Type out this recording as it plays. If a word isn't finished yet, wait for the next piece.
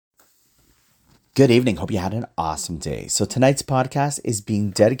Good evening. Hope you had an awesome day. So, tonight's podcast is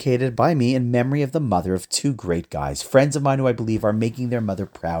being dedicated by me in memory of the mother of two great guys, friends of mine who I believe are making their mother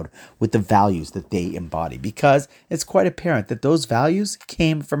proud with the values that they embody, because it's quite apparent that those values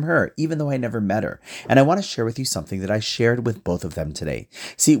came from her, even though I never met her. And I want to share with you something that I shared with both of them today.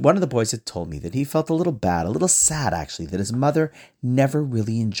 See, one of the boys had told me that he felt a little bad, a little sad actually, that his mother never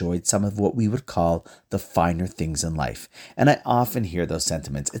really enjoyed some of what we would call the finer things in life. And I often hear those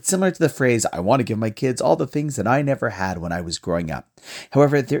sentiments. It's similar to the phrase, I want to give my kids all the things that I never had when I was growing up.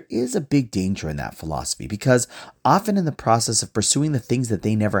 However, there is a big danger in that philosophy because often in the process of pursuing the things that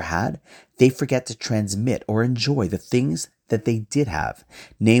they never had, they forget to transmit or enjoy the things that they did have,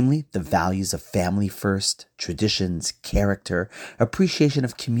 namely the values of family first, traditions, character, appreciation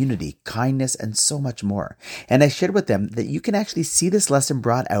of community, kindness, and so much more. And I shared with them that you can actually see this lesson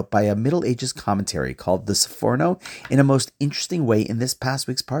brought out by a Middle Ages commentary called the Sforno in a most interesting way in this past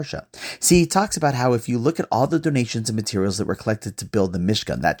week's Parsha. See, he talks about how if you look at all the donations and materials that were collected to build the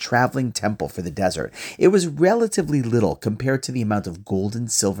Mishkan, that traveling temple for the desert, it was relatively little compared to the amount of gold and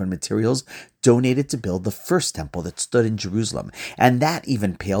silver and materials donated to build the first temple that stood in Jerusalem, and that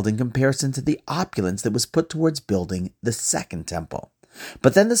even paled in comparison to the opulence that was put towards building the second temple.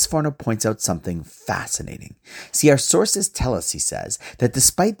 But then the Sforno points out something fascinating. See, our sources tell us, he says, that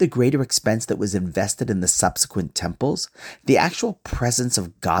despite the greater expense that was invested in the subsequent temples, the actual presence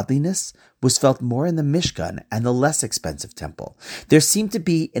of godliness was felt more in the Mishkan and the less expensive temple. There seemed to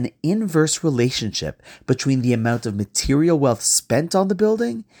be an inverse relationship between the amount of material wealth spent on the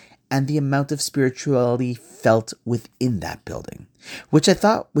building and the amount of spirituality felt within that building, which I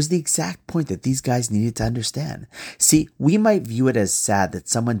thought was the exact point that these guys needed to understand. See, we might view it as sad that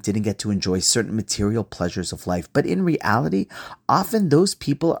someone didn't get to enjoy certain material pleasures of life, but in reality, often those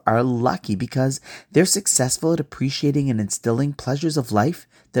people are lucky because they're successful at appreciating and instilling pleasures of life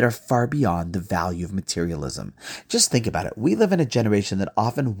that are far beyond the value of materialism. Just think about it. We live in a generation that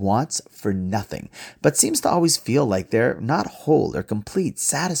often wants for nothing, but seems to always feel like they're not whole or complete,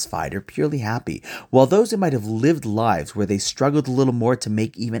 satisfied, or purely happy, while those who might have lived lives where they struggled a little more to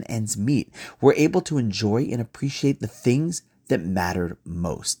make even ends meet were able to enjoy and appreciate the things that mattered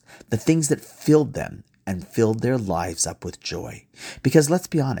most, the things that filled them and filled their lives up with joy. Because let's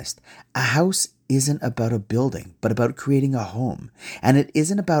be honest, a house isn't about a building, but about creating a home. And it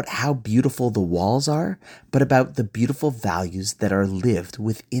isn't about how beautiful the walls are, but about the beautiful values that are lived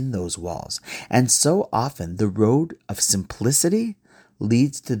within those walls. And so often the road of simplicity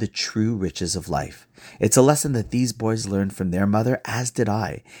leads to the true riches of life. It's a lesson that these boys learned from their mother, as did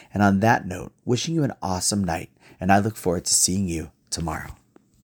I. And on that note, wishing you an awesome night, and I look forward to seeing you tomorrow.